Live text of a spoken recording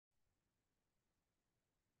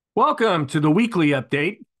Welcome to the weekly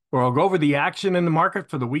update, where I'll go over the action in the market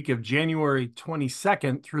for the week of January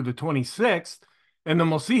 22nd through the 26th, and then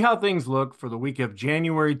we'll see how things look for the week of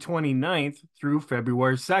January 29th through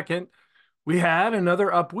February 2nd. We had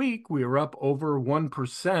another up week. We were up over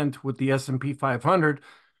 1% with the S&P 500.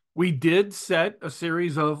 We did set a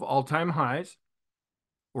series of all-time highs.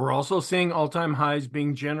 We're also seeing all-time highs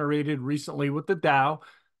being generated recently with the Dow,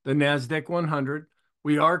 the NASDAQ 100.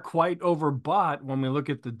 We are quite overbought when we look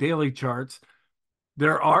at the daily charts.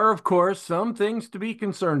 There are, of course, some things to be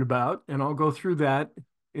concerned about, and I'll go through that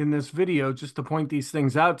in this video just to point these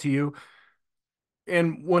things out to you.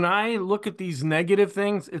 And when I look at these negative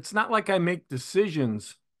things, it's not like I make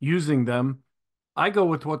decisions using them. I go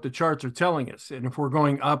with what the charts are telling us, and if we're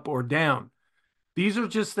going up or down. These are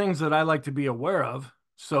just things that I like to be aware of.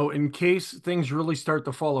 So in case things really start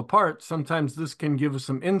to fall apart, sometimes this can give us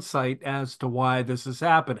some insight as to why this is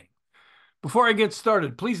happening. Before I get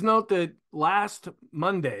started, please note that last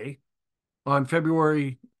Monday on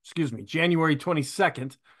January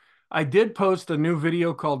 22nd, I did post a new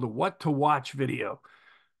video called the What to Watch video.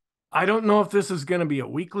 I don't know if this is going to be a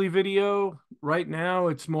weekly video. Right now,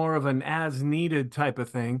 it's more of an as needed type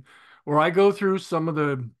of thing where I go through some of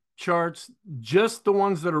the charts, just the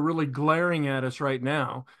ones that are really glaring at us right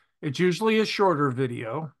now. It's usually a shorter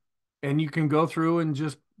video, and you can go through and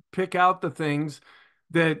just pick out the things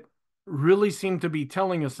that really seem to be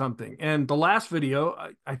telling us something. And the last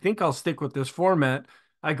video, I think I'll stick with this format.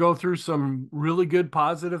 I go through some really good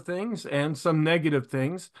positive things and some negative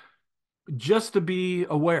things just to be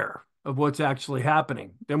aware of what's actually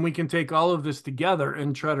happening. Then we can take all of this together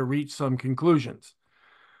and try to reach some conclusions.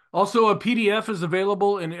 Also, a PDF is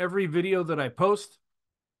available in every video that I post.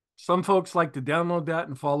 Some folks like to download that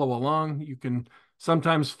and follow along. You can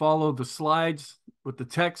sometimes follow the slides with the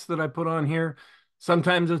text that I put on here.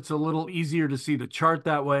 Sometimes it's a little easier to see the chart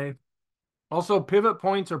that way. Also, pivot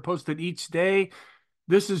points are posted each day.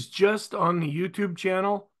 This is just on the YouTube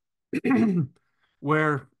channel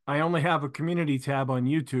where I only have a community tab on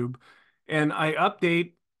YouTube, and I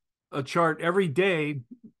update a chart every day.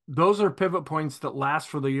 Those are pivot points that last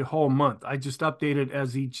for the whole month. I just update it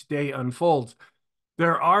as each day unfolds.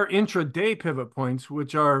 There are intraday pivot points,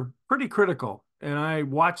 which are pretty critical, and I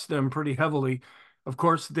watch them pretty heavily. Of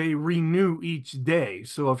course, they renew each day.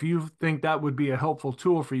 So if you think that would be a helpful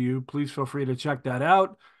tool for you, please feel free to check that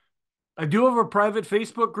out. I do have a private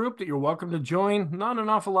Facebook group that you're welcome to join. Not an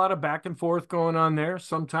awful lot of back and forth going on there.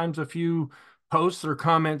 Sometimes a few posts or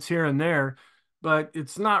comments here and there, but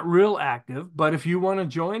it's not real active. But if you want to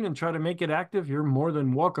join and try to make it active, you're more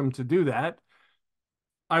than welcome to do that.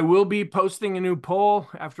 I will be posting a new poll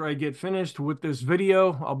after I get finished with this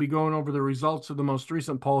video. I'll be going over the results of the most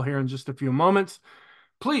recent poll here in just a few moments.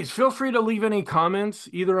 Please feel free to leave any comments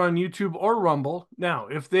either on YouTube or Rumble. Now,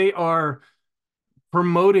 if they are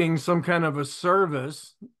promoting some kind of a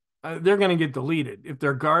service, they're going to get deleted. If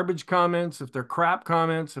they're garbage comments, if they're crap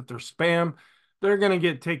comments, if they're spam, they're going to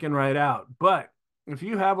get taken right out. But if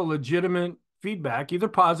you have a legitimate feedback, either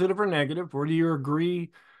positive or negative, or do you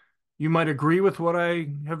agree? You might agree with what I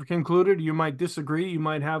have concluded. You might disagree. You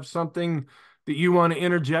might have something that you want to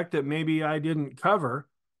interject that maybe I didn't cover.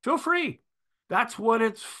 Feel free. That's what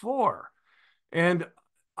it's for. And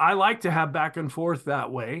I like to have back and forth that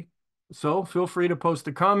way. So feel free to post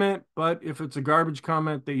a comment, but if it's a garbage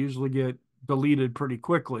comment, they usually get deleted pretty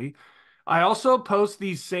quickly. I also post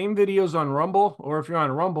these same videos on Rumble, or if you're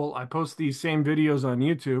on Rumble, I post these same videos on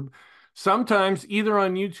YouTube. Sometimes either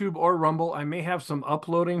on YouTube or Rumble, I may have some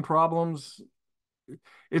uploading problems.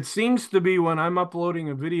 It seems to be when I'm uploading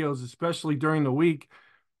videos, especially during the week,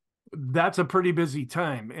 that's a pretty busy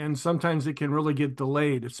time. And sometimes it can really get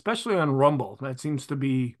delayed, especially on Rumble. That seems to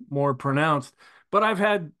be more pronounced. But I've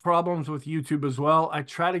had problems with YouTube as well. I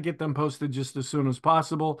try to get them posted just as soon as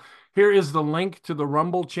possible. Here is the link to the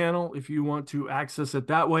Rumble channel if you want to access it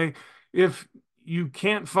that way. If you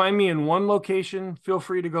can't find me in one location, feel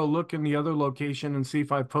free to go look in the other location and see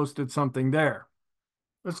if I posted something there.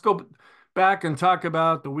 Let's go back and talk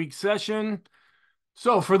about the week session.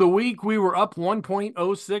 So for the week, we were up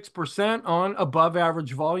 1.06% on above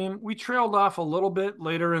average volume. We trailed off a little bit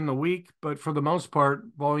later in the week, but for the most part,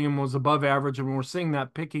 volume was above average, and we're seeing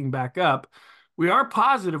that picking back up. We are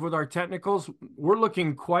positive with our technicals. We're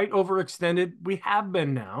looking quite overextended. We have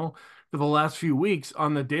been now for the last few weeks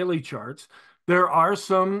on the daily charts. There are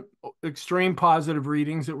some extreme positive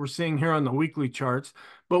readings that we're seeing here on the weekly charts,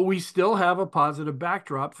 but we still have a positive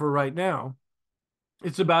backdrop for right now.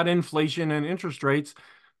 It's about inflation and interest rates.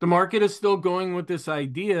 The market is still going with this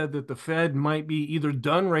idea that the Fed might be either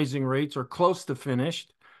done raising rates or close to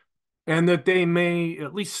finished, and that they may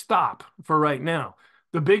at least stop for right now.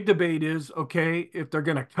 The big debate is, okay, if they're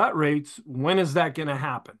going to cut rates, when is that going to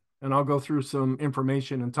happen? And I'll go through some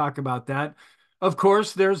information and talk about that. Of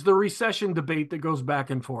course, there's the recession debate that goes back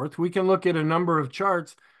and forth. We can look at a number of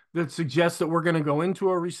charts that suggest that we're going to go into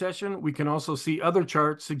a recession. We can also see other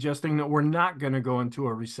charts suggesting that we're not going to go into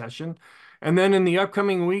a recession. And then in the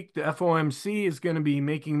upcoming week, the FOMC is going to be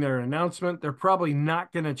making their announcement. They're probably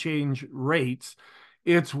not going to change rates.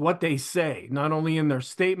 It's what they say, not only in their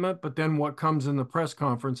statement, but then what comes in the press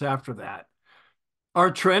conference after that. Our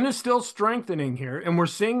trend is still strengthening here, and we're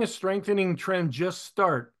seeing a strengthening trend just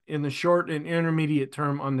start in the short and intermediate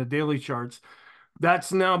term on the daily charts.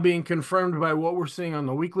 That's now being confirmed by what we're seeing on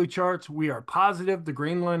the weekly charts. We are positive. The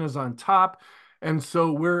green line is on top. And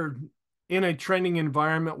so we're in a trending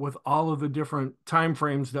environment with all of the different time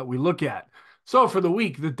frames that we look at. So for the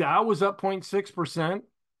week, the Dow was up 0.6%. And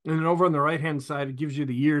then over on the right-hand side, it gives you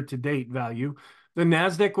the year-to-date value. The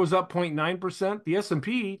NASDAQ was up 0.9%. The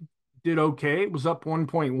S&P did okay. It was up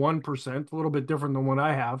 1.1%, a little bit different than what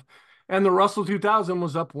I have. And the Russell 2000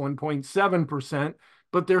 was up 1.7%,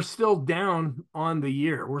 but they're still down on the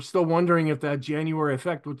year. We're still wondering if that January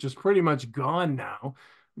effect, which is pretty much gone now,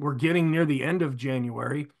 we're getting near the end of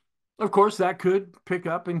January. Of course, that could pick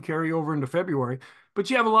up and carry over into February. But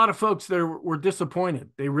you have a lot of folks that were disappointed.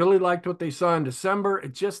 They really liked what they saw in December.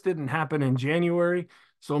 It just didn't happen in January.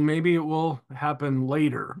 So maybe it will happen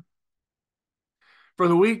later. For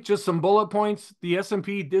the week, just some bullet points. The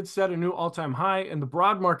S&P did set a new all-time high, and the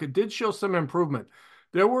broad market did show some improvement.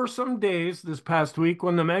 There were some days this past week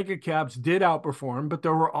when the mega caps did outperform, but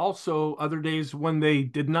there were also other days when they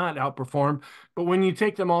did not outperform. But when you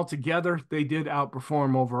take them all together, they did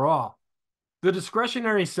outperform overall. The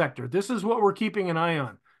discretionary sector, this is what we're keeping an eye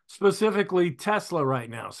on, specifically Tesla right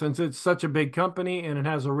now. Since it's such a big company and it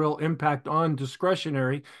has a real impact on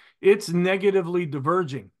discretionary, it's negatively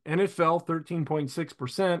diverging, and it fell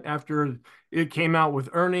 13.6% after it came out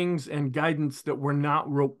with earnings and guidance that were not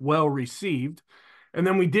well received. And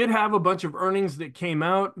then we did have a bunch of earnings that came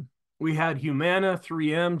out. We had Humana,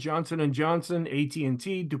 3M, Johnson & Johnson,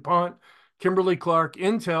 AT&T, DuPont, Kimberly-Clark,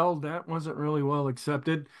 Intel. That wasn't really well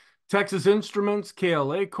accepted. Texas Instruments,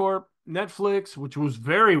 KLA Corp, Netflix, which was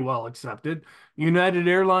very well accepted, United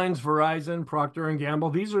Airlines, Verizon, Procter &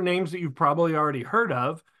 Gamble. These are names that you've probably already heard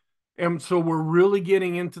of. And so we're really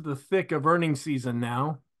getting into the thick of earnings season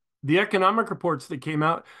now. The economic reports that came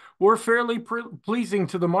out were fairly pleasing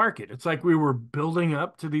to the market. It's like we were building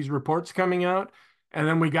up to these reports coming out, and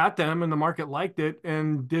then we got them, and the market liked it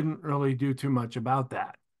and didn't really do too much about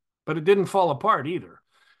that. But it didn't fall apart either.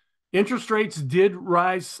 Interest rates did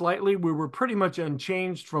rise slightly. We were pretty much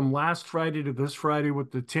unchanged from last Friday to this Friday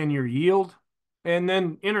with the 10-year yield. And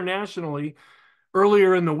then internationally,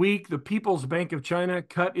 earlier in the week, the People's Bank of China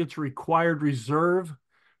cut its required reserve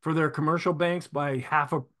for their commercial banks by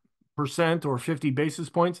 0.5% or 50 basis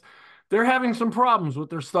points. They're having some problems with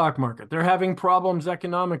their stock market. They're having problems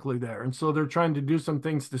economically there. And so they're trying to do some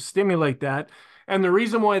things to stimulate that. And the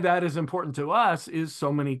reason why that is important to us is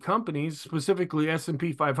so many companies, specifically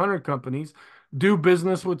S&P 500 companies, do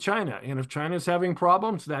business with China. And if China's having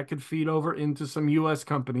problems, that could feed over into some U.S.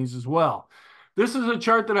 companies as well. This is a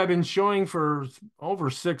chart that I've been showing for over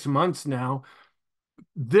 6 months now.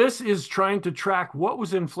 This is trying to track what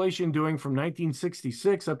was inflation doing from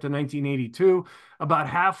 1966 up to 1982. About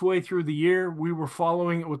halfway through the year, we were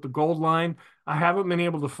following it with the gold line. I haven't been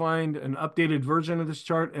able to find an updated version of this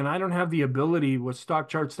chart, and I don't have the ability with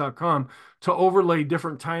stockcharts.com to overlay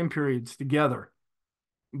different time periods together.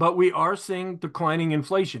 But we are seeing declining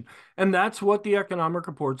inflation, and that's what the economic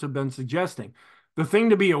reports have been suggesting. The thing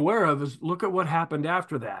to be aware of is look at what happened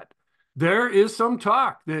after that. There is some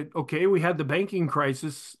talk that, okay, we had the banking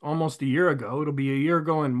crisis almost a year ago. It'll be a year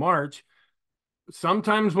ago in March.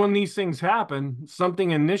 Sometimes when these things happen,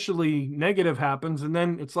 something initially negative happens, and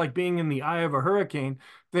then it's like being in the eye of a hurricane.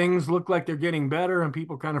 Things look like they're getting better, and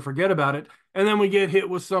people kind of forget about it, and then we get hit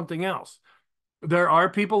with something else. There are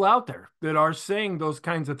people out there that are saying those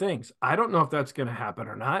kinds of things. I don't know if that's going to happen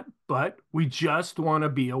or not, but we just want to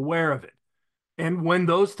be aware of it. And when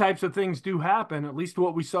those types of things do happen, at least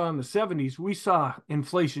what we saw in the 70s, we saw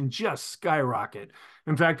inflation just skyrocket.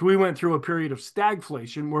 In fact, we went through a period of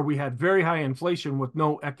stagflation where we had very high inflation with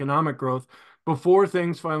no economic growth before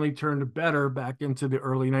things finally turned better back into the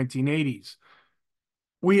early 1980s.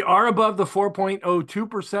 We are above the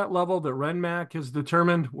 4.02% level that RenMac has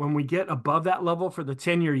determined. When we get above that level for the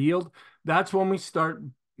 10-year yield, that's when we start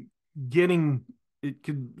getting, it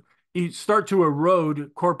could start to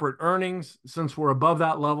erode corporate earnings. Since we're above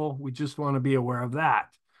that level, we just want to be aware of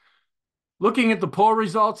that. Looking at the poll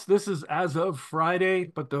results, this is as of Friday,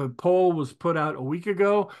 but the poll was put out a week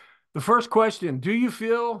ago. The first question, do you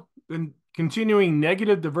feel the continuing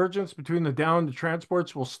negative divergence between the Dow and the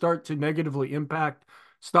transports will start to negatively impact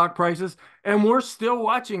stock prices? And we're still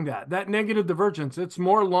watching that negative divergence. It's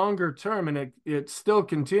more longer term and it's still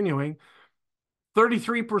continuing.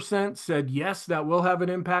 33% said yes, that will have an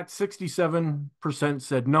impact. 67%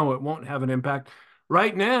 said no, it won't have an impact.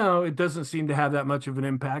 Right now, it doesn't seem to have that much of an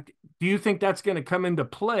impact. Do you think that's going to come into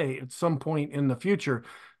play at some point in the future?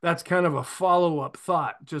 That's kind of a follow-up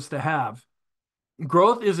thought just to have.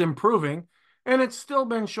 Growth is improving, and it's still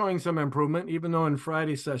been showing some improvement, even though in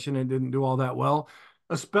Friday's session it didn't do all that well,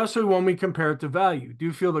 especially when we compare it to value. Do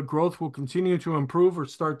you feel that growth will continue to improve or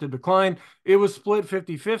start to decline? It was split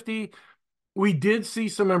 50-50. We did see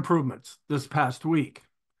some improvements this past week.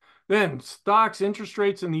 Then stocks, interest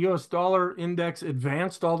rates, and the US dollar index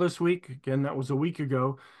advanced all this week. Again, that was a week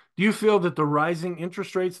ago. Do you feel that the rising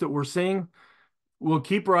interest rates that we're seeing will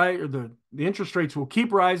keep rising, or the interest rates will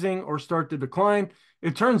keep rising or start to decline?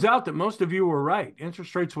 It turns out that most of you were right.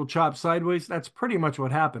 Interest rates will chop sideways. That's pretty much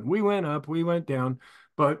what happened. We went up, we went down,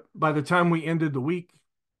 but by the time we ended the week,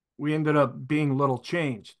 we ended up being little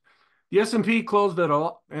changed. The S&P closed at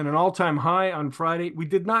an all-time high on Friday. We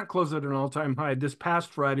did not close at an all-time high this past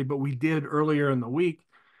Friday, but we did earlier in the week.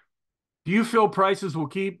 Do you feel prices will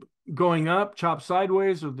keep going up, chop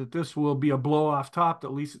sideways, or that this will be a blow off top that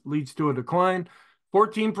leads to a decline?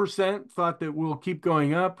 14% thought that we'll keep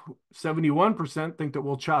going up. 71% think that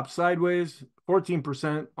we'll chop sideways.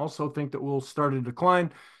 14% also think that we'll start a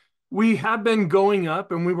decline. We have been going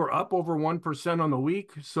up, and we were up over 1% on the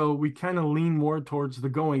week, so we kind of lean more towards the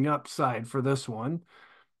going up side for this one.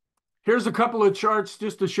 Here's a couple of charts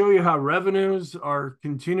just to show you how revenues are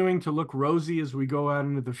continuing to look rosy as we go out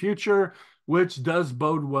into the future, which does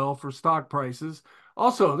bode well for stock prices.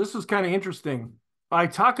 Also, this is kind of interesting. I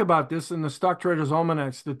talk about this in the Stock Traders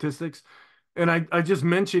Almanac statistics, and I just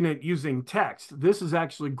mention it using text. This is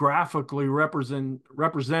actually graphically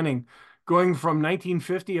representing going from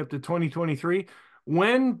 1950 up to 2023.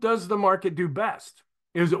 When does the market do best?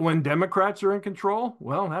 Is it when Democrats are in control?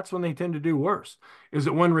 Well, that's when they tend to do worse. Is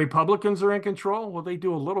it when Republicans are in control? Well, they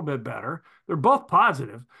do a little bit better. They're both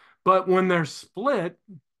positive, but when they're split,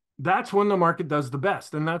 that's when the market does the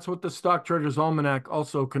best. And that's what the Stock Traders Almanac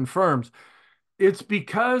also confirms. It's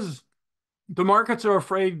because the markets are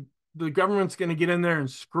afraid the government's going to get in there and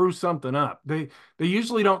screw something up. They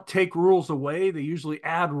usually don't take rules away. They usually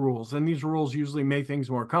add rules, and these rules usually make things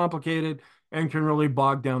more complicated and can really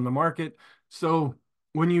bog down the market. So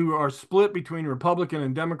when you are split between Republican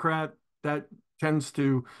and Democrat, that tends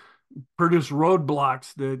to produce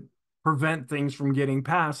roadblocks that prevent things from getting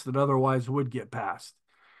passed that otherwise would get passed.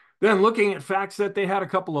 Then looking at FactSet, they had a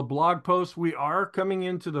couple of blog posts. We are coming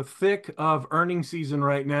into the thick of earnings season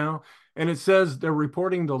right now, and it says they're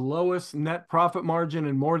reporting the lowest net profit margin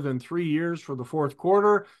in more than 3 years for the fourth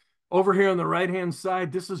quarter. Over here on the right-hand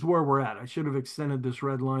side, this is where we're at. I should have extended this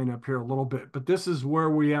red line up here a little bit, but this is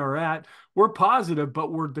where we are at. We're positive,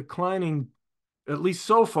 but we're declining, at least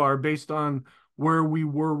so far, based on where we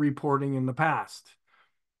were reporting in the past.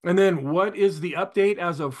 And then what is the update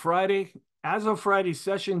as of Friday? As of Friday's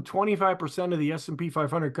session, 25% of the S&P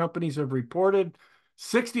 500 companies have reported.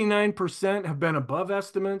 69% have been above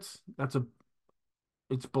estimates.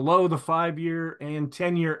 It's below the 5-year and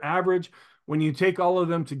 10-year average. When you take all of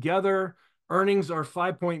them together, earnings are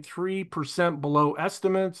 5.3% below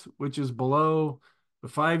estimates, which is below the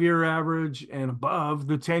 5-year average and above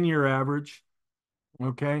the 10-year average.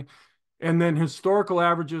 Okay. And then historical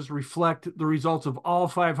averages reflect the results of all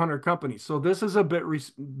 500 companies. So this is a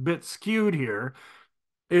bit skewed here.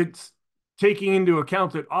 It's taking into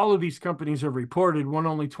account that all of these companies have reported, when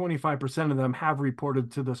only 25% of them have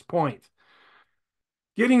reported to this point.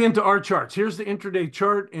 Getting into our charts, here's the intraday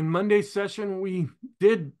chart. In Monday's session, we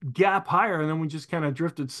did gap higher, and then we just kind of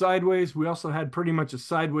drifted sideways. We also had pretty much a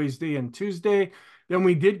sideways day on Tuesday. Then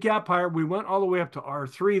we did gap higher. We went all the way up to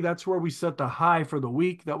R3. That's where we set the high for the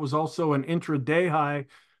week. That was also an intraday high.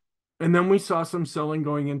 And then we saw some selling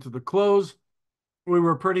going into the close. We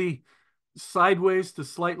were pretty sideways to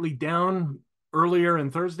slightly down earlier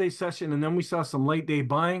in Thursday's session, and then we saw some late day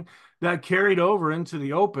buying that carried over into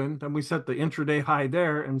the open. Then we set the intraday high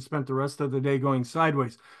there and spent the rest of the day going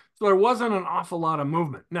sideways. So there wasn't an awful lot of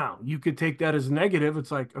movement. Now, you could take that as negative.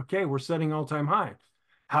 It's like, okay, we're setting all-time high.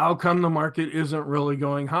 How come the market isn't really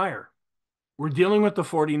going higher? We're dealing with the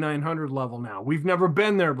 4,900 level now. We've never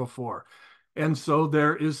been there before. And so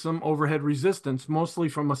there is some overhead resistance, mostly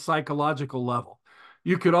from a psychological level.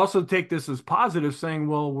 You could also take this as positive, saying,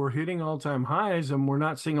 well, we're hitting all-time highs and we're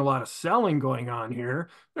not seeing a lot of selling going on here.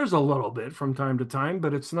 There's a little bit from time to time,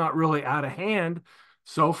 but it's not really out of hand.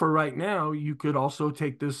 So for right now, you could also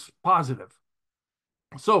take this positive.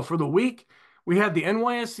 So for the week, we had the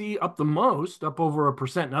NYSE up the most, up over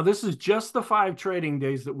 1%. Now, this is just the 5 trading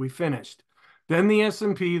days that we finished. Then the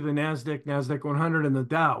S&P, the NASDAQ 100, and the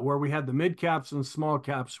Dow, where we had the mid caps and small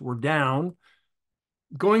caps were down.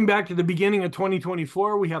 Going back to the beginning of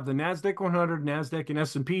 2024, we have the NASDAQ 100, NASDAQ, and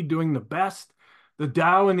S&P doing the best. The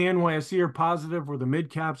Dow and the NYSE are positive, where the mid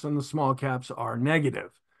caps and the small caps are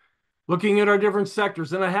negative. Looking at our different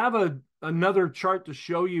sectors, and I have another chart to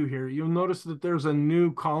show you here. You'll notice that there's a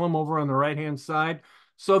new column over on the right-hand side.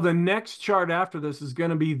 So the next chart after this is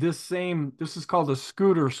going to be this same, this is called a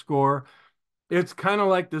scooter score. It's kind of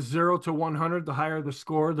like the 0 to 100. The higher the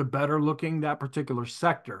score, the better looking that particular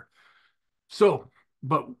sector. So,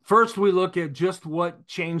 but first we look at just what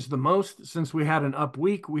changed the most since we had an up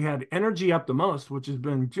week. We had energy up the most, which has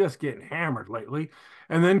been just getting hammered lately.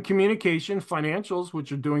 And then communication, financials,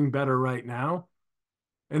 which are doing better right now.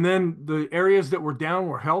 And then the areas that were down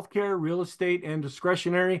were healthcare, real estate, and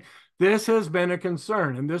discretionary. This has been a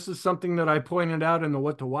concern. And this is something that I pointed out in the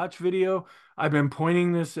What to Watch video. I've been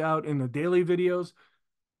pointing this out in the daily videos.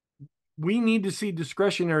 We need to see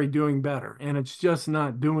discretionary doing better, and it's just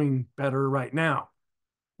not doing better right now.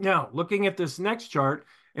 Now, looking at this next chart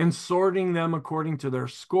and sorting them according to their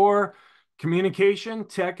score, communication,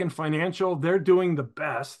 tech, and financial, they're doing the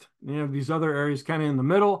best. You know, these other areas kind of in the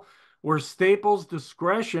middle, where staples,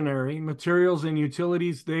 discretionary, materials, and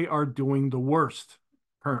utilities, they are doing the worst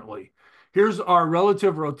currently. Here's our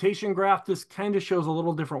relative rotation graph. This kind of shows a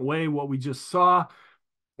little different way what we just saw,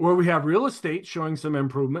 where we have real estate showing some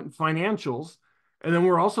improvement, financials, and then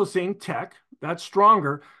we're also seeing tech, that's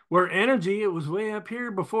stronger, where energy, it was way up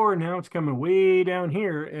here before, now it's coming way down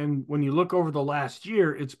here. And when you look over the last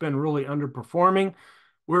year, it's been really underperforming.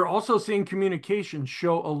 We're also seeing communication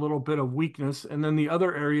show a little bit of weakness. And then the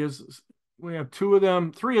other areas, we have 3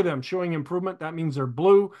 of them showing improvement. That means they're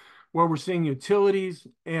blue, where we're seeing utilities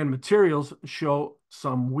and materials show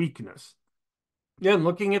some weakness. Again,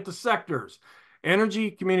 looking at the sectors,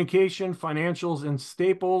 energy, communication, financials, and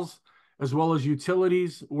staples, as well as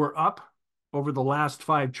utilities, were up over the last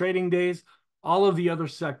 5 trading days. All of the other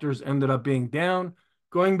sectors ended up being down.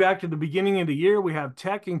 Going back to the beginning of the year, we have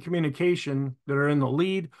tech and communication that are in the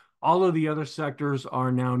lead. All of the other sectors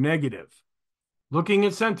are now negative. Looking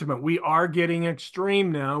at sentiment, we are getting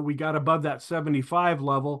extreme now. We got above that 75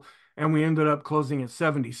 level, and we ended up closing at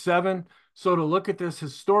 77. So to look at this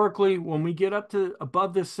historically, when we get up to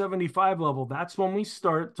above this 75 level, that's when we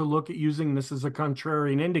start to look at using this as a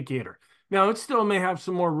contrarian indicator. Now, it still may have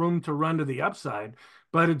some more room to run to the upside,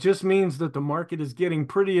 but it just means that the market is getting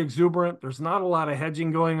pretty exuberant. There's not a lot of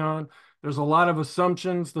hedging going on. There's a lot of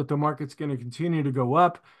assumptions that the market's going to continue to go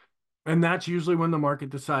up, and that's usually when the market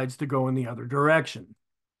decides to go in the other direction.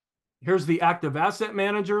 Here's the active asset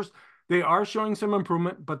managers. They are showing some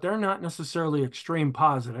improvement, but they're not necessarily extreme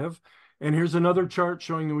positive. And here's another chart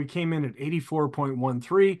showing that we came in at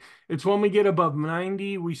 84.13. It's when we get above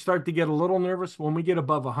 90, we start to get a little nervous. When we get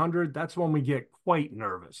above 100, that's when we get quite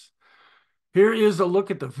nervous. Here is a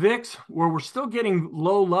look at the VIX, where we're still getting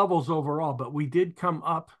low levels overall, but we did come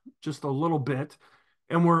up just a little bit.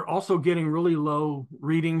 And we're also getting really low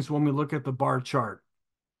readings when we look at the bar chart.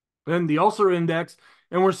 Then the Ulcer Index,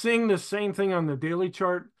 and we're seeing the same thing on the daily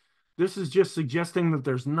chart. This is just suggesting that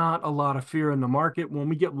there's not a lot of fear in the market. When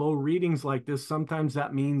we get low readings like this, sometimes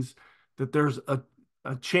that means that there's a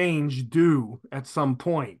change due at some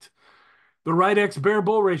point. The Right-X Bear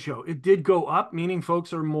Bull ratio, it did go up, meaning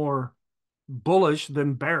folks are more bullish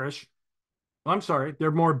than bearish. I'm sorry, they're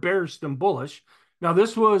more bearish than bullish. Now,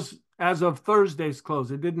 this was as of Thursday's close.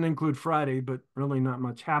 It didn't include Friday, but really not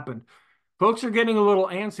much happened. Folks are getting a little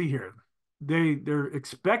antsy here. They're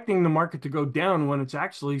expecting the market to go down when it's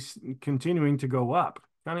actually continuing to go up.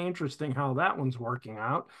 Kind of interesting how that one's working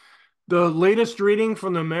out. The latest reading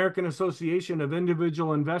from the American Association of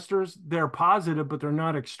Individual Investors, they're positive, but they're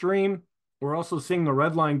not extreme. We're also seeing the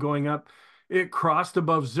red line going up. It crossed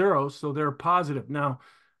above 0, so they're positive. Now,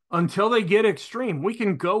 until they get extreme, we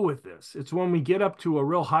can go with this. It's when we get up to a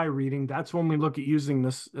real high reading, that's when we look at using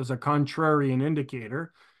this as a contrarian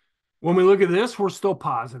indicator. When we look at this, we're still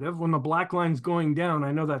positive. When the black line's going down,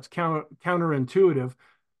 I know that's counterintuitive.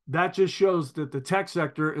 That just shows that the tech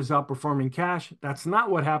sector is outperforming cash. That's not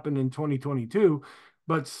what happened in 2022,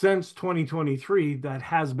 but since 2023, that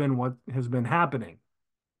has been what has been happening.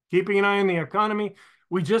 Keeping an eye on the economy,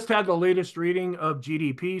 we just had the latest reading of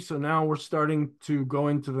GDP, so now we're starting to go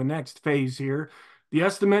into the next phase here. The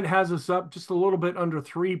estimate has us up just a little bit under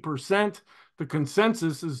 3%. The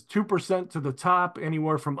consensus is 2% to the top,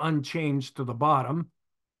 anywhere from unchanged to the bottom.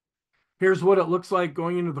 Here's what it looks like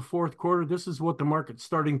going into the fourth quarter. This is what the market's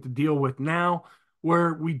starting to deal with now,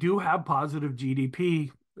 where we do have positive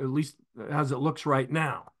GDP, at least as it looks right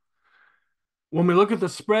now. When we look at the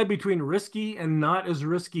spread between risky and not as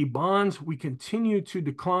risky bonds, we continue to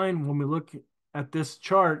decline. When we look at this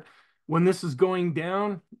chart, when this is going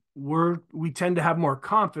down, we tend to have more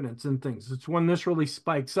confidence in things. It's when this really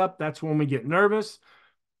spikes up, that's when we get nervous.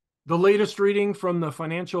 The latest reading from the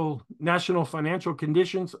national financial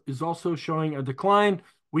conditions is also showing a decline.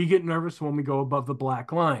 We get nervous when we go above the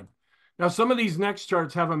black line. Now, some of these next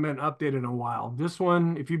charts haven't been updated in a while. This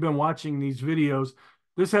one, if you've been watching these videos,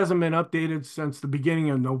 this hasn't been updated since the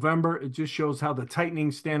beginning of November. It just shows how the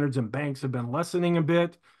tightening standards and banks have been lessening a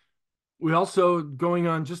bit. We also, going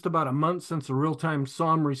on just about a month since the real-time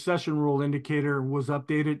SOM recession rule indicator was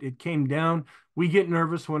updated, it came down. We get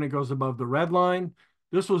nervous when it goes above the red line.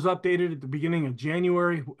 This was updated at the beginning of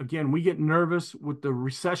January. Again, we get nervous with the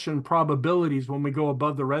recession probabilities when we go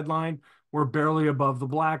above the red line. We're barely above the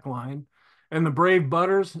black line. And the Brave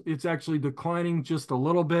Butters, it's actually declining just a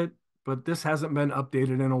little bit, but this hasn't been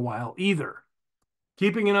updated in a while either.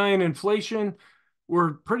 Keeping an eye on inflation,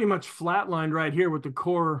 we're pretty much flatlined right here with the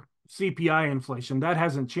core CPI inflation. That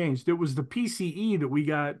hasn't changed. It was the PCE that we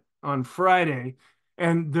got on Friday,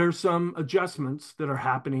 and there's some adjustments that are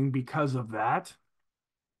happening because of that.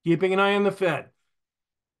 Keeping an eye on the Fed.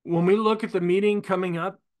 When we look at the meeting coming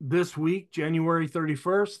up this week, January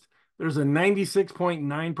 31st, there's a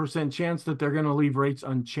 96.9% chance that they're going to leave rates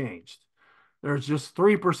unchanged. There's just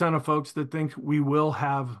 3% of folks that think we will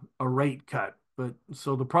have a rate cut. But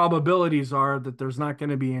so the probabilities are that there's not going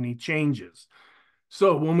to be any changes.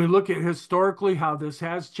 So when we look at historically how this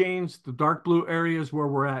has changed, the dark blue areas where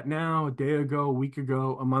we're at now, a day ago, a week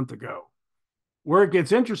ago, a month ago. Where it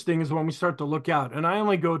gets interesting is when we start to look out, and I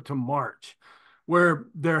only go to March, where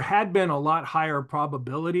there had been a lot higher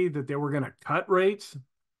probability that they were going to cut rates.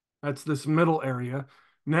 That's this middle area.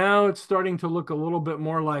 Now it's starting to look a little bit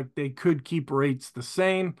more like they could keep rates the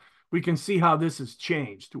same. We can see how this has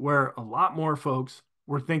changed, where a lot more folks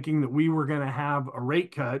were thinking that we were going to have a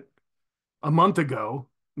rate cut a month ago.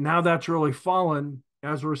 Now that's really fallen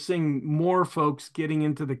as we're seeing more folks getting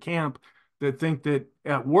into the camp that think that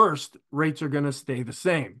at worst, rates are going to stay the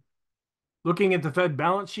same. Looking at the Fed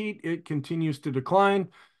balance sheet, it continues to decline,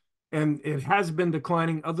 and it has been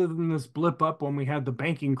declining other than this blip up when we had the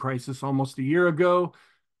banking crisis almost a year ago.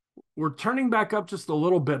 We're turning back up just a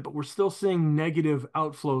little bit, but we're still seeing negative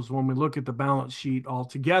outflows when we look at the balance sheet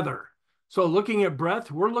altogether. So looking at breadth,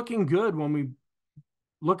 we're looking good when we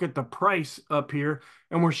look at the price up here,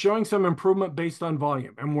 and we're showing some improvement based on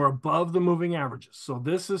volume, and we're above the moving averages. So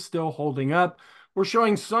this is still holding up. We're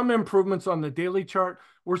showing some improvements on the daily chart.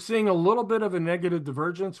 We're seeing a little bit of a negative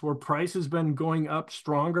divergence where price has been going up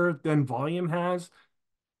stronger than volume has.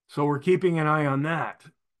 So we're keeping an eye on that.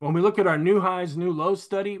 When we look at our new highs, new lows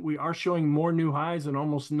study, we are showing more new highs and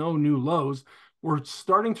almost no new lows. We're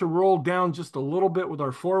starting to roll down just a little bit with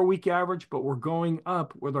our 4-week average, but we're going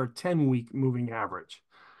up with our 10-week moving average.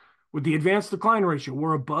 With the advanced decline ratio,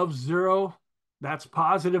 we're above zero. That's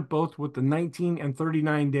positive both with the 19 and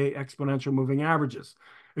 39-day exponential moving averages.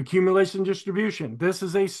 Accumulation distribution, this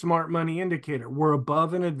is a smart money indicator. We're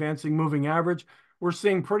above an advancing moving average. We're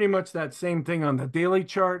seeing pretty much that same thing on the daily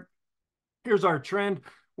chart. Here's our trend.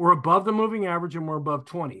 We're above the moving average and we're above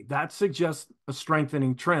 20. That suggests a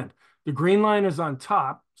strengthening trend. The green line is on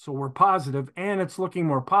top, so we're positive, and it's looking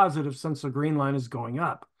more positive since the green line is going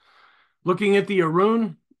up. Looking at the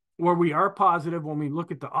Arun, where we are positive when we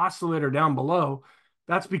look at the oscillator down below,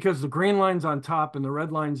 that's because the green line's on top and the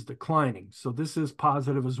red line's declining. So this is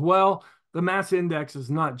positive as well. The mass index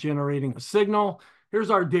is not generating a signal.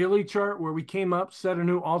 Here's our daily chart where we came up, set a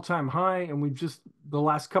new all-time high, and we've just, the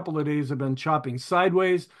last couple of days have been chopping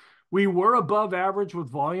sideways. We were above average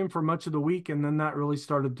with volume for much of the week, and then that really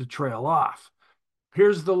started to trail off.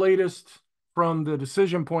 Here's the latest from the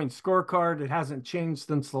decision point scorecard. It hasn't changed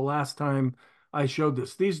since the last time I showed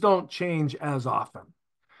this. These don't change as often.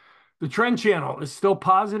 The trend channel is still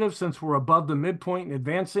positive since we're above the midpoint and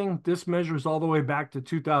advancing. This measures all the way back to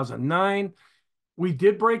 2009. We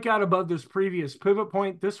did break out above this previous pivot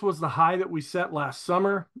point. This was the high that we set last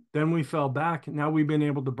summer. Then we fell back. Now we've been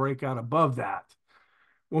able to break out above that.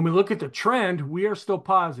 When we look at the trend, we are still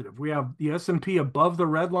positive. We have the S&P above the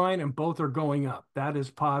red line and both are going up. That is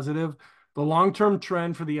positive. The long-term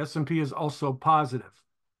trend for the S&P is also positive.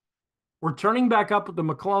 We're turning back up with the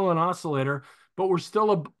McClellan oscillator, but we're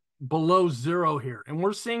still below zero here. And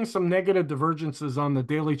we're seeing some negative divergences on the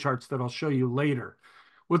daily charts that I'll show you later.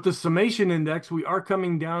 With the summation index, we are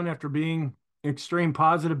coming down after being extreme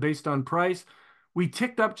positive based on price. We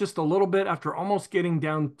ticked up just a little bit after almost getting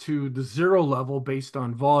down to the zero level based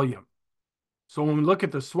on volume. So when we look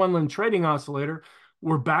at the Swenlin trading oscillator,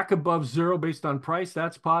 we're back above zero based on price.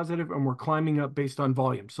 That's positive, and we're climbing up based on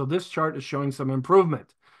volume. So this chart is showing some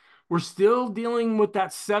improvement. We're still dealing with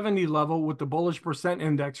that 70 level with the bullish percent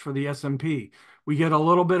index for the S&P. We get a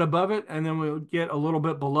little bit above it, and then we'll get a little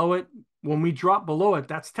bit below it. When we drop below it,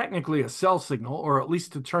 that's technically a sell signal, or at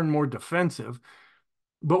least to turn more defensive.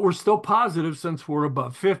 But we're still positive since we're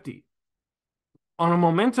above 50. On a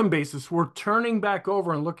momentum basis, we're turning back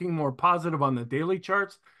over and looking more positive on the daily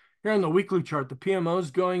charts. Here on the weekly chart, the PMO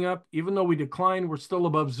is going up. Even though we declined, we're still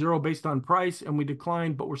above zero based on price, and we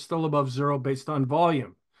declined, but we're still above zero based on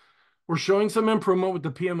volume. We're showing some improvement with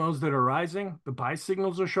the PMOs that are rising. The buy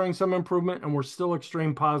signals are showing some improvement, and we're still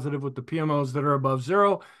extreme positive with the PMOs that are above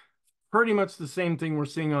zero. Pretty much the same thing we're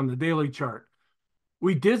seeing on the daily chart.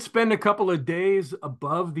 We did spend a couple of days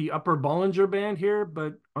above the upper Bollinger Band here,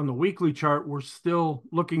 but on the weekly chart, we're still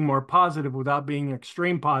looking more positive without being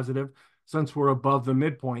extreme positive since we're above the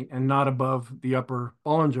midpoint and not above the upper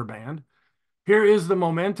Bollinger Band. Here is the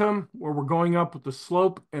momentum where we're going up with the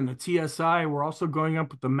slope and the TSI. We're also going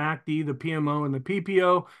up with the MACD, the PMO, and the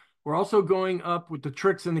PPO. We're also going up with the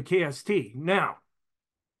tricks and the KST. Now,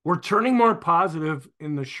 we're turning more positive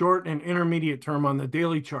in the short and intermediate term on the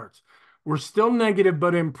daily charts. We're still negative,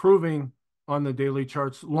 but improving on the daily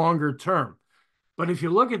charts longer term. But if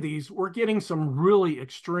you look at these, we're getting some really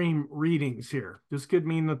extreme readings here. This could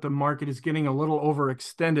mean that the market is getting a little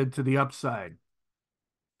overextended to the upside.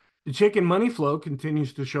 The chicken money flow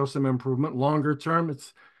continues to show some improvement longer term.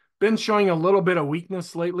 It's been showing a little bit of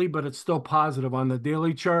weakness lately, but it's still positive on the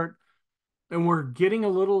daily chart. And we're getting a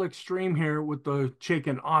little extreme here with the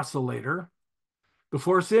chicken oscillator. The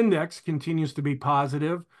force index continues to be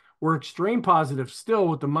positive. We're extreme positive still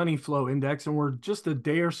with the money flow index, and we're just a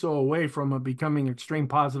day or so away from becoming extreme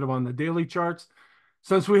positive on the daily charts.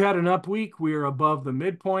 Since we had an up week, we are above the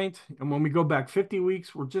midpoint. And when we go back 50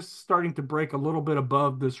 weeks, we're just starting to break a little bit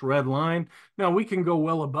above this red line. Now, we can go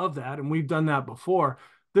well above that, and we've done that before.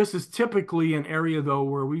 This is typically an area, though,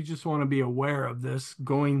 where we just want to be aware of this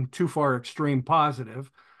going too far extreme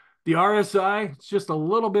positive. The RSI, it's just a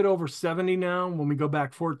little bit over 70 now when we go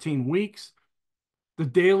back 14 weeks.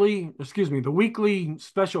 The weekly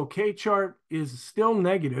special K chart is still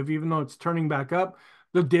negative, even though it's turning back up.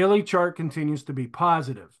 The daily chart continues to be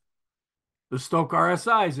positive. The Stochk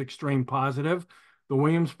RSI is extreme positive. The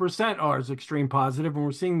Williams percent R is extreme positive, and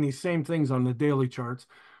we're seeing these same things on the daily charts.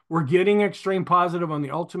 We're getting extreme positive on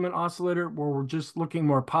the ultimate oscillator, where we're just looking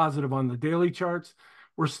more positive on the daily charts.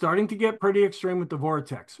 We're starting to get pretty extreme with the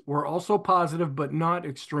vortex. We're also positive, but not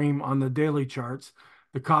extreme on the daily charts.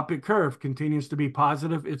 The Copic curve continues to be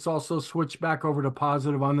positive. It's also switched back over to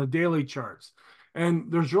positive on the daily charts.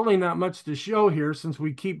 And there's really not much to show here since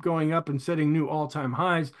we keep going up and setting new all-time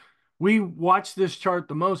highs. We watch this chart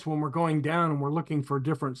the most when we're going down and we're looking for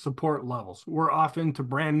different support levels. We're off into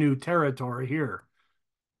brand new territory here.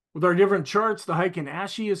 With our different charts, the Heiken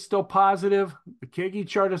Ashi is still positive. The Kagi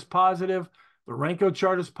chart is positive. The Renko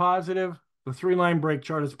chart is positive. The three-line break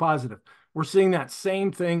chart is positive. We're seeing that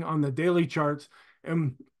same thing on the daily charts.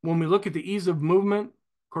 And when we look at the ease of movement,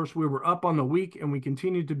 of course, we were up on the week and we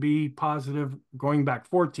continued to be positive going back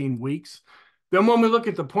 14 weeks. Then when we look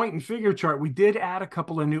at the point and figure chart, we did add a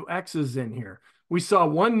couple of new X's in here. We saw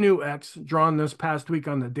one new X drawn this past week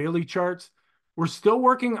on the daily charts. We're still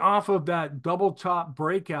working off of that double top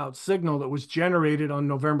breakout signal that was generated on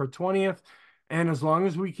November 20th. And as long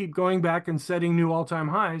as we keep going back and setting new all-time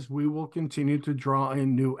highs, we will continue to draw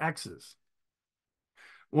in new X's.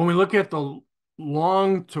 When we look at the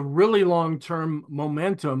long to really long-term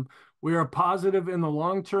momentum, we are positive in the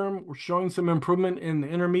long term. We're showing some improvement in the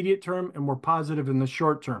intermediate term, and we're positive in the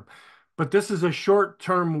short term. But this is a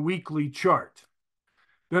short-term weekly chart.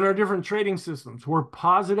 Then our different trading systems. We're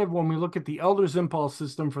positive when we look at the Elders Impulse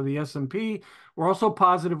system for the S&P. We're also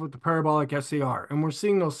positive with the parabolic SAR, and we're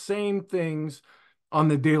seeing those same things on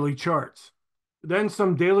the daily charts. Then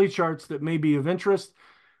some daily charts that may be of interest.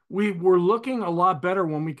 We were looking a lot better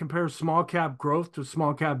when we compare small cap growth to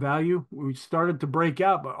small cap value. We started to break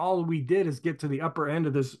out, but all we did is get to the upper end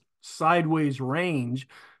of this sideways range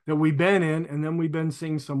that we've been in, and then we've been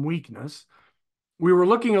seeing some weakness. We were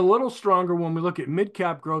looking a little stronger when we look at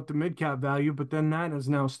mid-cap growth to mid-cap value, but then that has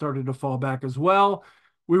now started to fall back as well.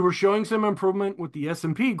 We were showing some improvement with the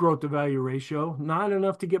S&P growth to value ratio, not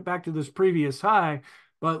enough to get back to this previous high,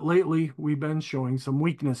 but lately we've been showing some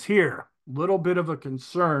weakness here. Little bit of a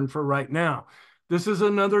concern for right now. This is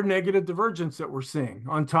another negative divergence that we're seeing.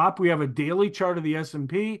 On top, we have a daily chart of the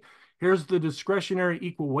S&P. Here's the discretionary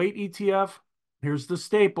equal weight ETF. Here's the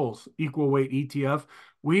staples equal weight ETF.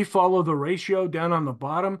 We follow the ratio down on the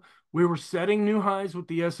bottom. We were setting new highs with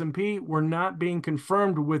the S&P. We're not being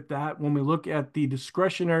confirmed with that when we look at the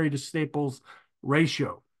discretionary to staples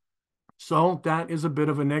ratio. So that is a bit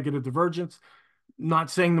of a negative divergence.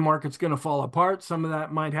 Not saying the market's going to fall apart. Some of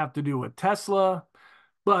that might have to do with Tesla,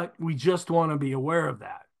 but we just want to be aware of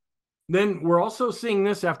that. Then we're also seeing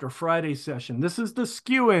this after Friday's session. This is the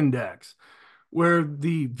SKU index, where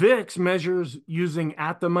the VIX measures using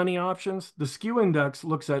at the money options. The SKU index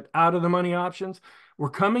looks at out of the money options. We're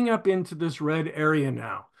coming up into this red area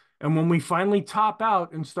now. And when we finally top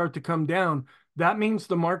out and start to come down, that means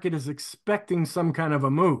the market is expecting some kind of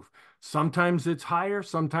a move. Sometimes it's higher,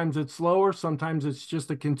 sometimes it's lower, sometimes it's just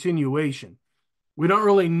a continuation. We don't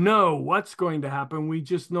really know what's going to happen. We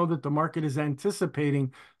just know that the market is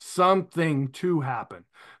anticipating something to happen.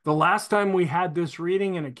 The last time we had this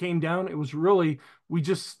reading and it came down, it was really, we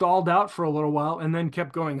just stalled out for a little while and then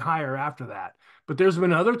kept going higher after that. But there's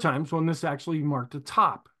been other times when this actually marked a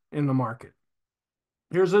top in the market.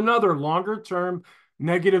 Here's another longer term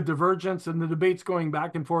negative divergence, and the debate's going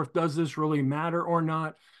back and forth. Does this really matter or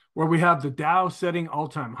not? Where we have the Dow setting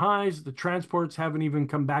all-time highs. The transports haven't even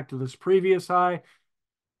come back to this previous high.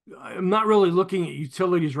 I'm not really looking at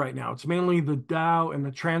utilities right now. It's mainly the Dow and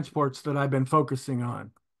the transports that I've been focusing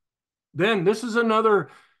on. Then this is another,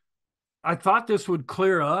 I thought this would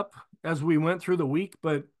clear up as we went through the week,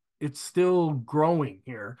 but it's still growing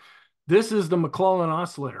here. This is the McClellan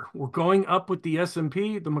oscillator. We're going up with the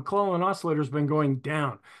S&P. The McClellan oscillator has been going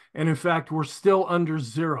down. And in fact, we're still under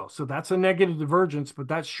zero. So that's a negative divergence, but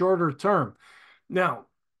that's shorter term. Now,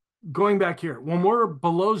 going back here, when we're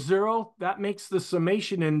below zero, that makes the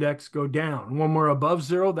summation index go down. When we're above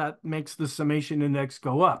zero, that makes the summation index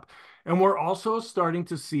go up. And we're also starting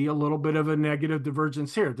to see a little bit of a negative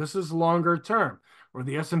divergence here. This is longer term, where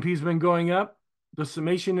the S&P has been going up. The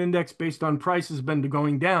summation index based on price has been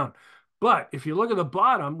going down. But if you look at the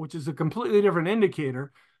bottom, which is a completely different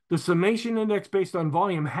indicator, the summation index based on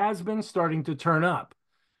volume has been starting to turn up.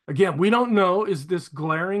 Again, we don't know, is this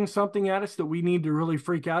glaring something at us that we need to really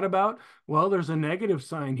freak out about? Well, there's a negative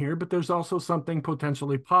sign here, but there's also something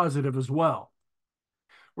potentially positive as well.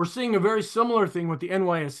 We're seeing a very similar thing with the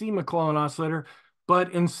NYSE McClellan oscillator,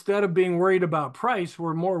 but instead of being worried about price,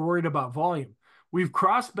 we're more worried about volume. We've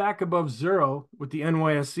crossed back above zero with the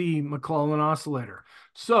NYSE McClellan oscillator.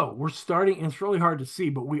 So we're starting, and it's really hard to see,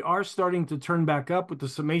 but we are starting to turn back up with the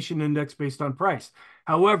summation index based on price.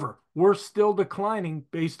 However, we're still declining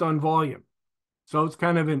based on volume. So it's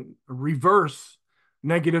kind of a reverse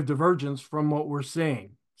negative divergence from what we're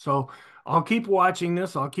seeing. So I'll keep watching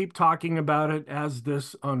this. I'll keep talking about it as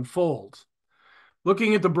this unfolds.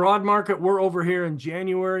 Looking at the broad market, we're over here in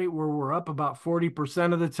January where we're up about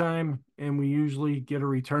 40% of the time, and we usually get a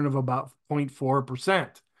return of about 0.4%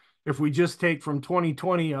 if we just take from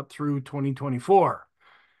 2020 up through 2024.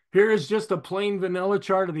 Here is just a plain vanilla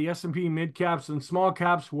chart of the S&P mid caps and small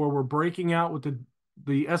caps where we're breaking out with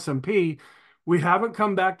the S&P. We haven't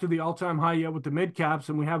come back to the all-time high yet with the mid caps,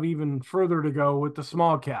 and we have even further to go with the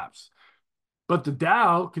small caps. But the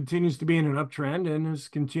Dow continues to be in an uptrend and is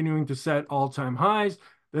continuing to set all-time highs.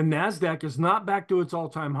 The NASDAQ is not back to its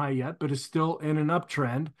all-time high yet, but is still in an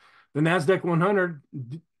uptrend. The NASDAQ 100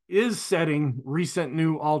 is setting recent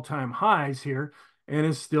new all-time highs here and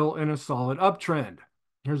is still in a solid uptrend.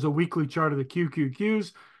 Here's a weekly chart of the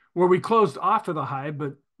QQQs where we closed off of the high,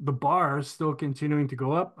 but the bar is still continuing to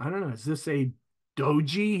go up. I don't know, is this a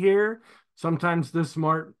doji here? Sometimes this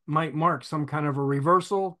might mark some kind of a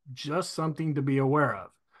reversal, just something to be aware of.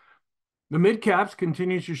 The mid caps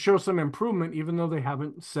continue to show some improvement, even though they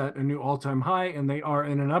haven't set a new all-time high, and they are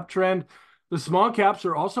in an uptrend. The small caps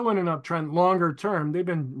are also in an uptrend longer term. They've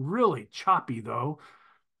been really choppy, though,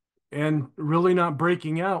 and really not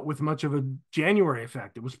breaking out with much of a January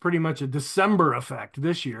effect. It was pretty much a December effect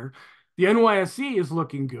this year. The NYSE is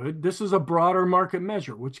looking good. This is a broader market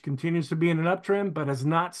measure, which continues to be in an uptrend, but has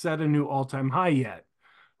not set a new all-time high yet.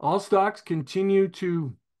 All stocks continue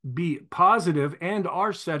to be positive and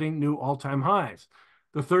are setting new all-time highs.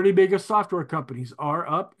 The 30 biggest software companies are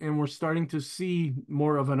up, and we're starting to see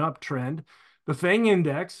more of an uptrend. The FANG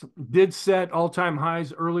index did set all-time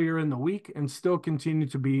highs earlier in the week and still continue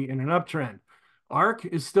to be in an uptrend. ARK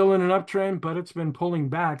is still in an uptrend, but it's been pulling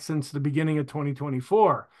back since the beginning of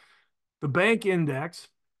 2024. The bank index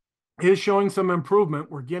is showing some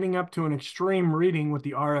improvement. We're getting up to an extreme reading with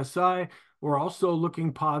the RSI. We're also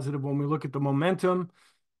looking positive when we look at the momentum.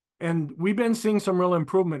 And we've been seeing some real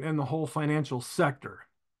improvement in the whole financial sector.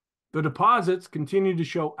 The deposits continue to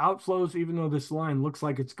show outflows, even though this line looks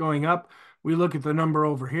like it's going up. We look at the number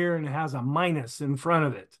over here, and it has a minus in front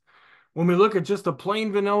of it. When we look at just a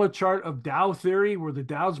plain vanilla chart of Dow theory, where the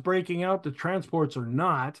Dow's breaking out, the transports are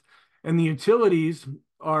not, and the utilities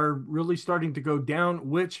are really starting to go down,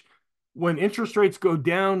 which when interest rates go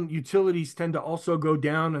down, utilities tend to also go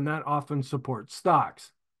down, and that often supports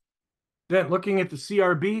stocks. Then looking at the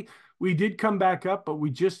CRB, we did come back up, but we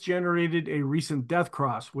just generated a recent death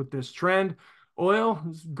cross with this trend. Oil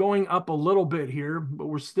is going up a little bit here, but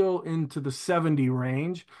we're still into the 70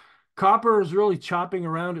 range. Copper is really chopping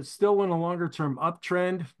around. It's still in a longer term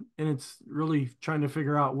uptrend, and it's really trying to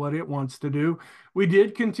figure out what it wants to do. We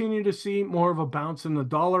did continue to see more of a bounce in the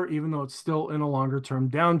dollar, even though it's still in a longer term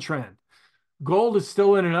downtrend. Gold is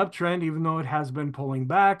still in an uptrend, even though it has been pulling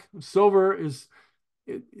back. Silver is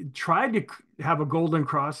it tried to have a golden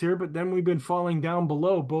cross here, but then we've been falling down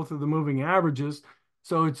below both of the moving averages.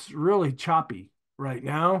 So it's really choppy right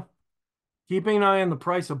now. Keeping an eye on the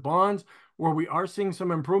price of bonds, where we are seeing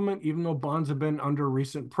some improvement, even though bonds have been under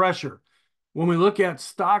recent pressure. When we look at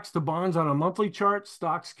stocks to bonds on a monthly chart,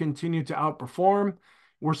 stocks continue to outperform.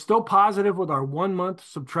 We're still positive with our 1 month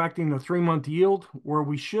subtracting the 3 month yield, where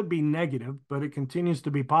we should be negative, but it continues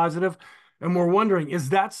to be positive. And we're wondering, is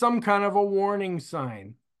that some kind of a warning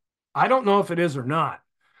sign? I don't know if it is or not,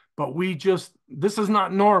 but this is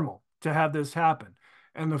not normal to have this happen.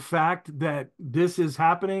 And the fact that this is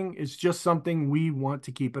happening is just something we want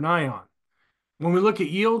to keep an eye on. When we look at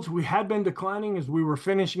yields, we had been declining as we were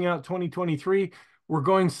finishing out 2023. We're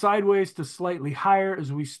going sideways to slightly higher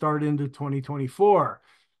as we start into 2024.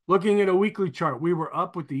 Looking at a weekly chart, we were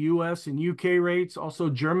up with the US and UK rates, also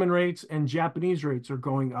German rates and Japanese rates are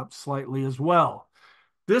going up slightly as well.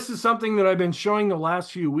 This is something that I've been showing the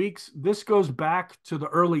last few weeks. This goes back to the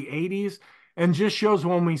early 80s and just shows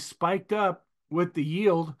when we spiked up with the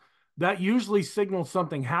yield, that usually signals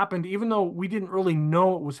something happened, even though we didn't really know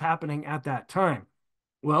what was happening at that time.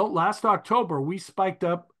 Well, last October, we spiked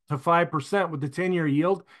up to 5% with the 10-year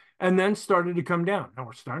yield and then started to come down. Now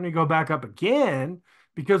we're starting to go back up again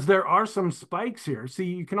because there are some spikes here. See,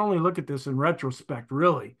 you can only look at this in retrospect,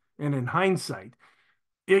 really, and in hindsight.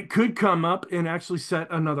 It could come up and actually set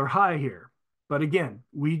another high here. But again,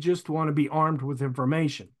 we just want to be armed with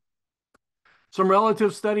information. Some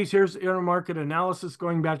relative studies. Here's intermarket analysis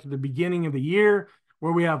going back to the beginning of the year,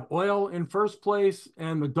 where we have oil in first place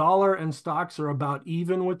and the dollar and stocks are about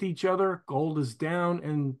even with each other. Gold is down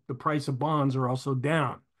and the price of bonds are also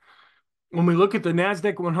down. When we look at the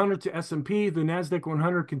NASDAQ 100 to S&P, the NASDAQ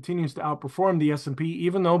 100 continues to outperform the S&P,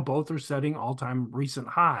 even though both are setting all-time recent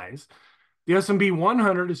highs. The S&P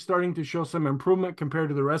 100 is starting to show some improvement compared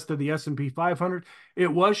to the rest of the S&P 500.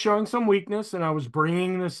 It was showing some weakness, and I was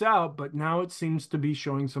bringing this out, but now it seems to be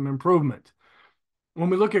showing some improvement. When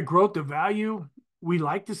we look at growth to value, we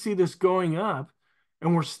like to see this going up,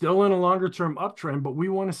 and we're still in a longer-term uptrend, but we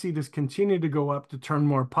want to see this continue to go up to turn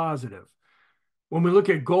more positive. When we look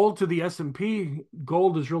at gold to the S&P,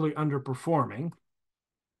 gold is really underperforming,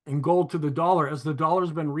 and gold to the dollar, as the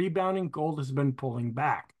dollar's been rebounding, gold has been pulling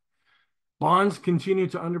back. Bonds continue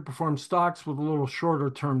to underperform stocks with a little shorter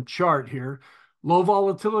term chart here. Low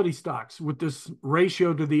volatility stocks with this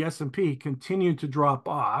ratio to the S&P continue to drop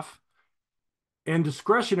off. And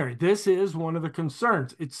discretionary, this is one of the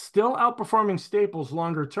concerns. It's still outperforming staples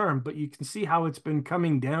longer term, but you can see how it's been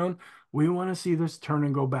coming down. We want to see this turn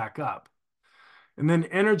and go back up. And then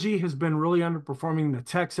energy has been really underperforming the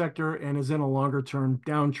tech sector and is in a longer term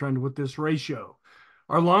downtrend with this ratio.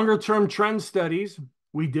 Our longer term trend studies,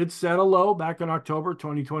 we did set a low back in October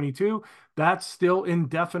 2022. That's still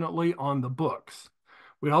indefinitely on the books.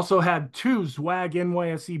 We also had 2 ZWAG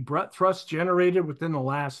NYSE breadth thrusts generated within the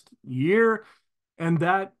last year, and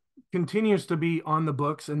that continues to be on the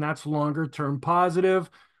books, and that's longer term positive.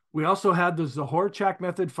 We also had the Zahorchak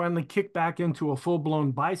method finally kick back into a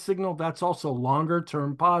full-blown buy signal. That's also longer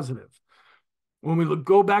term positive. When we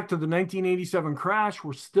go back to the 1987 crash,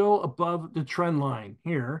 we're still above the trend line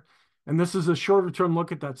here. And this is a shorter term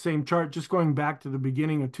look at that same chart, just going back to the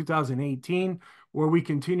beginning of 2018, where we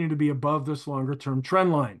continue to be above this longer term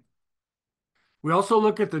trend line. We also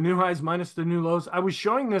look at the new highs minus the new lows. I was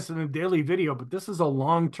showing this in a daily video, but this is a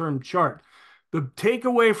long-term chart. The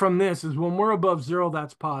takeaway from this is when we're above zero,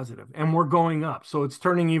 that's positive, and we're going up. So it's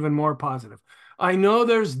turning even more positive. I know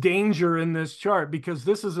there's danger in this chart because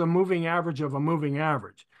this is a moving average of a moving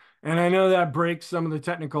average. And I know that breaks some of the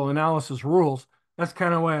technical analysis rules. That's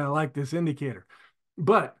kind of why I like this indicator.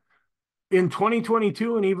 But in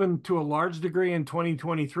 2022, and even to a large degree in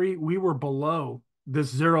 2023, we were below this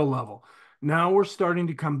zero level. Now we're starting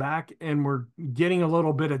to come back and we're getting a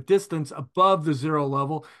little bit of distance above the zero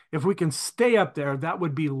level. If we can stay up there, that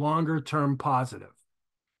would be longer term positive.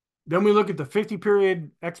 Then we look at the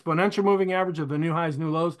 50-period exponential moving average of the new highs, new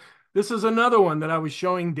lows. This is another one that I was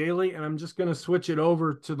showing daily, and I'm just going to switch it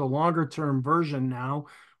over to the longer term version now.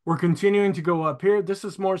 We're continuing to go up here. This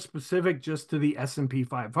is more specific just to the S&P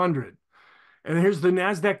 500. And here's the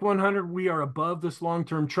NASDAQ 100. We are above this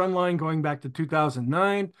long-term trend line going back to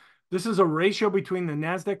 2009. This is a ratio between the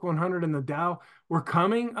NASDAQ 100 and the Dow. We're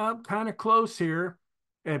coming up kind of close here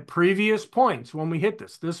at previous points when we hit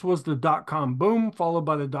this. This was the dot-com boom followed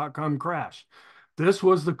by the dot-com crash. This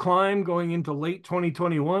was the climb going into late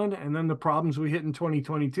 2021 and then the problems we hit in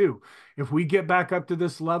 2022. If we get back up to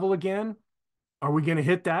this level again, are we going to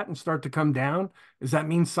hit that and start to come down? Does that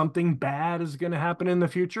mean something bad is going to happen in the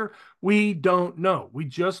future? We don't know. We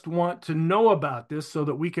just want to know about this so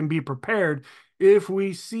that we can be prepared if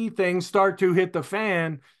we see things start to hit the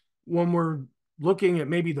fan when we're looking at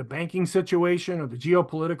maybe the banking situation or the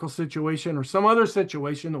geopolitical situation or some other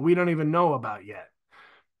situation that we don't even know about yet.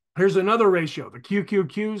 Here's another ratio, the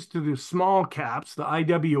QQQs to the small caps, the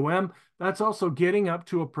IWM. That's also getting up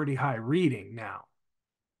to a pretty high reading now.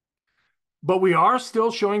 But we are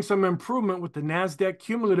still showing some improvement with the NASDAQ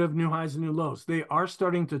cumulative new highs and new lows. They are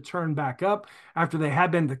starting to turn back up after they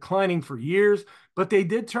had been declining for years, but they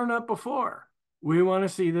did turn up before. We want to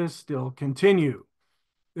see this still continue.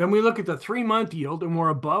 Then we look at the 3-month yield, and we're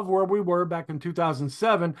above where we were back in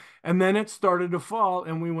 2007, and then it started to fall,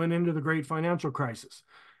 and we went into the great financial crisis.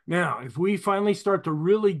 Now, if we finally start to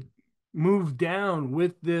really move down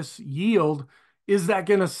with this yield, is that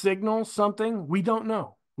going to signal something? We don't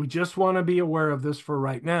know. We just want to be aware of this for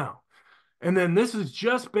right now. And then this is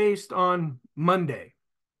just based on Monday.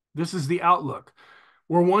 This is the outlook.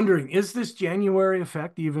 We're wondering, is this January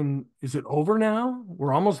effect even, is it over now?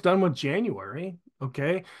 We're almost done with January,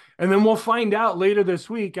 okay? And then we'll find out later this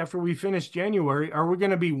week after we finish January, are we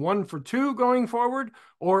going to be 1 for 2 going forward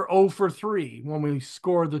or 0 for 3 when we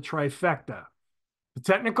score the trifecta? The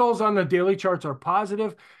technicals on the daily charts are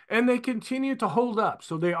positive and they continue to hold up.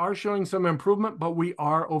 So they are showing some improvement, but we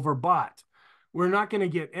are overbought. We're not going to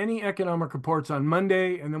get any economic reports on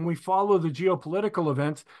Monday. And then we follow the geopolitical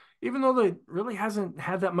events, even though they really hasn't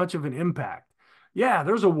had that much of an impact. Yeah,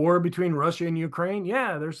 there's a war between Russia and Ukraine.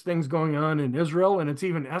 Yeah, there's things going on in Israel and it's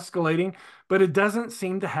even escalating, but it doesn't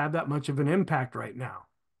seem to have that much of an impact right now.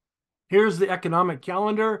 Here's the economic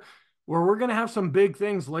calendar, where we're going to have some big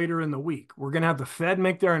things later in the week. We're going to have the Fed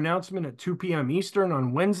make their announcement at 2 p.m. Eastern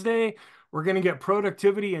on Wednesday. We're going to get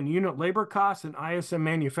productivity and unit labor costs and ISM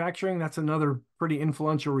manufacturing. That's another pretty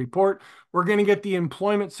influential report. We're going to get the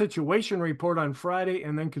employment situation report on Friday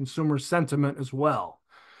and then consumer sentiment as well.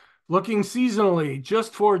 Looking seasonally,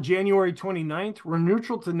 just for January 29th, we're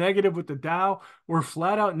neutral to negative with the Dow. We're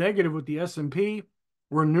flat out negative with the S&P.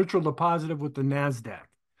 We're neutral to positive with the NASDAQ.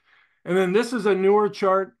 And then this is a newer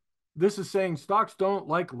chart. This is saying stocks don't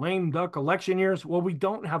like lame duck election years. Well, we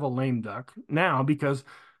don't have a lame duck now because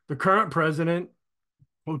the current president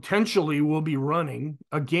potentially will be running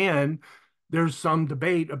again. There's some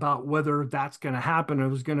debate about whether that's going to happen or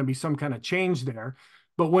there's going to be some kind of change there.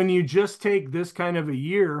 But when you just take this kind of a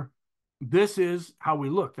year, this is how we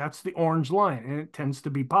look. That's the orange line, and it tends to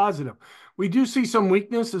be positive. We do see some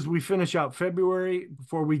weakness as we finish out February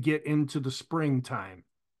before we get into the springtime.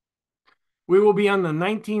 We will be on the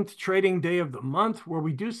 19th trading day of the month, where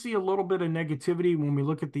we do see a little bit of negativity when we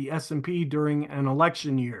look at the S&P during an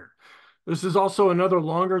election year. This is also another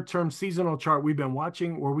longer-term seasonal chart we've been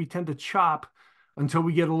watching, where we tend to chop until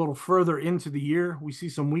we get a little further into the year. We see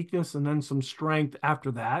some weakness and then some strength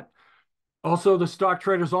after that. Also, the Stock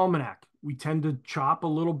Traders Almanac. We tend to chop a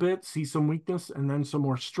little bit, see some weakness, and then some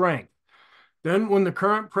more strength. Then when the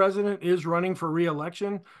current president is running for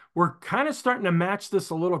re-election, we're kind of starting to match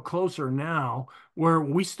this a little closer now, where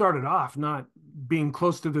we started off not being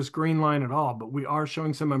close to this green line at all, but we are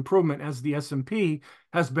showing some improvement as the S&P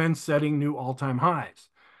has been setting new all-time highs.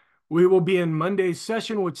 We will be in Monday's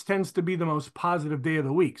session, which tends to be the most positive day of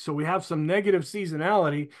the week. So we have some negative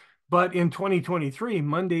seasonality, but in 2023,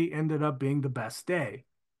 Monday ended up being the best day.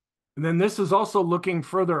 And then this is also looking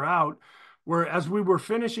further out, where as we were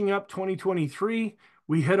finishing up 2023,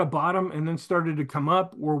 we hit a bottom and then started to come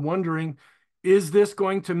up. We're wondering, is this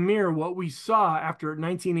going to mirror what we saw after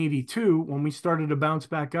 1982 when we started to bounce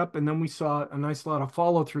back up and then we saw a nice lot of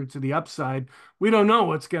follow through to the upside? We don't know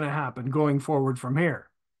what's going to happen going forward from here.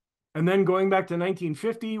 And then going back to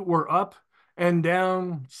 1950, we're up and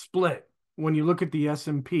down split when you look at the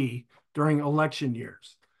S&P during election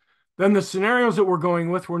years. Then the scenarios that we're going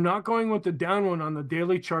with, we're not going with the down one on the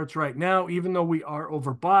daily charts right now, even though we are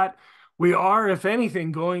overbought. We are, if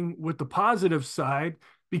anything, going with the positive side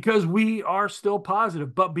because we are still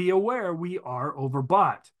positive, but be aware we are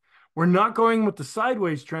overbought. We're not going with the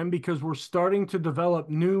sideways trend because we're starting to develop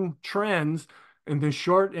new trends in the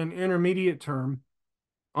short and intermediate term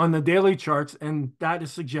on the daily charts, and that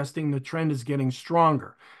is suggesting the trend is getting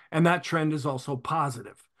stronger, and that trend is also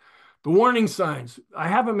positive. The warning signs, I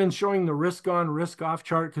haven't been showing the risk on, risk off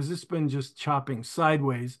chart because it's been just chopping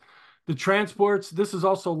sideways. The transports, this is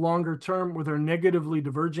also longer term where they're negatively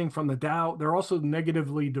diverging from the Dow. They're also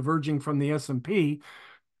negatively diverging from the S&P.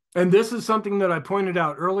 And this is something that I pointed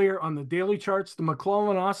out earlier on the daily charts. The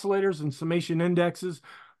McClellan oscillators and summation indexes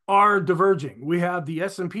are diverging. We have the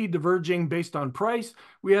S&P diverging based on price.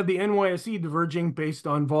 We have the NYSE diverging based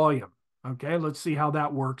on volume. Okay, let's see how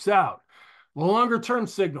that works out. The longer term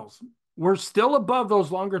signals, we're still above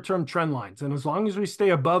those longer term trend lines. And as long as we stay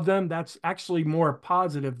above them, that's actually more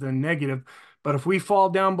positive than negative. But if we fall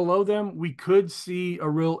down below them, we could see a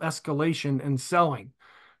real escalation in selling.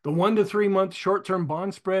 The 1 to 3 month short-term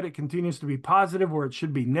bond spread, it continues to be positive where it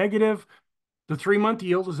should be negative. The 3-month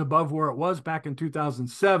yield is above where it was back in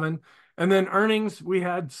 2007. And then earnings, we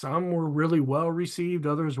had some were really well received,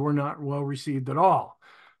 others were not well received at all.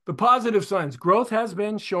 The positive signs, growth has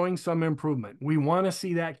been showing some improvement. We want to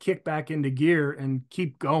see that kick back into gear and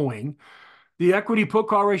keep going. The equity put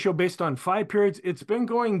call ratio based on 5 periods, it's been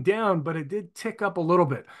going down, but it did tick up a little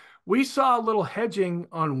bit. We saw a little hedging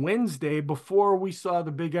on Wednesday before we saw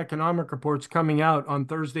the big economic reports coming out on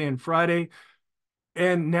Thursday and Friday.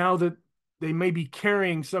 And now that they may be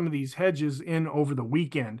carrying some of these hedges in over the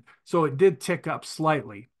weekend. So it did tick up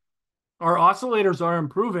slightly. Our oscillators are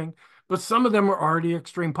improving, but some of them are already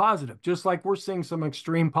extreme positive, just like we're seeing some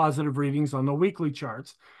extreme positive readings on the weekly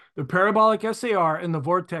charts. The parabolic SAR and the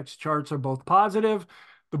vortex charts are both positive.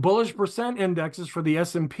 The bullish percent indexes for the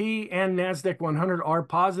S&P and NASDAQ 100 are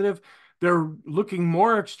positive. They're looking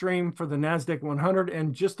more extreme for the NASDAQ 100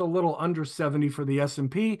 and just a little under 70 for the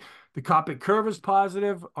S&P. The Copic curve is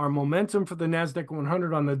positive. Our momentum for the NASDAQ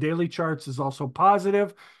 100 on the daily charts is also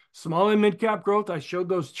positive. Small and mid-cap growth, I showed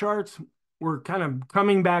those charts. We're kind of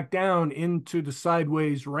coming back down into the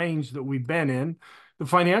sideways range that we've been in. The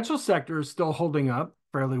financial sector is still holding up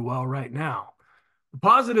fairly well right now. The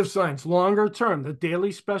positive signs, longer term, the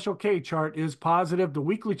daily special K chart is positive. The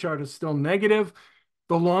weekly chart is still negative.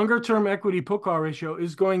 The longer term equity put call ratio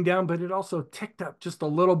is going down, but it also ticked up just a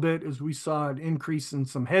little bit as we saw an increase in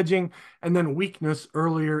some hedging and then weakness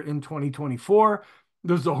earlier in 2024.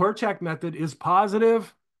 The Zohorchak method is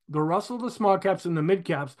positive. The Russell, the small caps, and the mid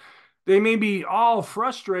caps, they may be all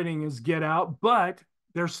frustrating as get out, but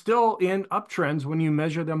they're still in uptrends when you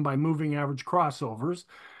measure them by moving average crossovers.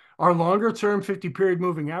 Our longer term 50-period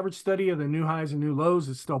moving average study of the new highs and new lows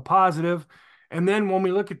is still positive. And then when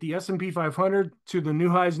we look at the S&P 500 to the new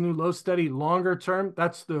highs, new lows study longer term,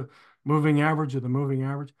 that's the moving average of the moving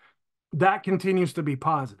average, that continues to be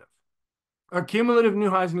positive. Our cumulative new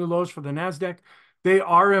highs, new lows for the NASDAQ, they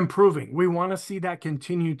are improving. We want to see that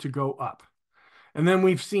continue to go up. And then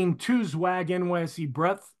we've seen 2 ZWAG NYSE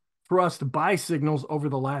breadth thrust buy signals over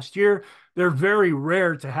the last year. They're very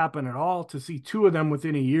rare to happen at all. To see 2 of them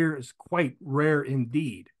within a year is quite rare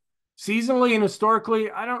indeed. Seasonally and historically,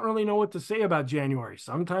 I don't really know what to say about January.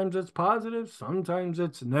 Sometimes it's positive, sometimes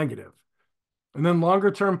it's negative. And then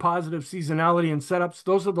longer-term positive seasonality and setups,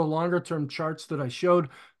 those are the longer-term charts that I showed.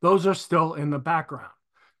 Those are still in the background.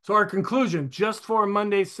 So our conclusion, just for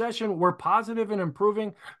Monday's session, we're positive and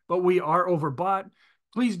improving, but we are overbought.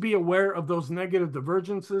 Please be aware of those negative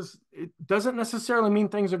divergences. It doesn't necessarily mean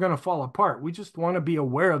things are going to fall apart. We just want to be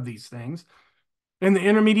aware of these things. In the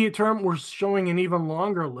intermediate term, we're showing an even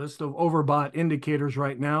longer list of overbought indicators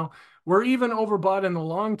right now. We're even overbought in the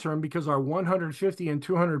long term because our 150 and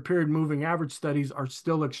 200 period moving average studies are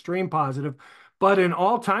still extreme positive. But in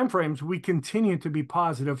all time frames, we continue to be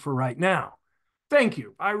positive for right now. Thank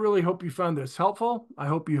you. I really hope you found this helpful. I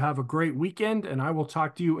hope you have a great weekend, and I will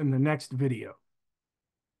talk to you in the next video.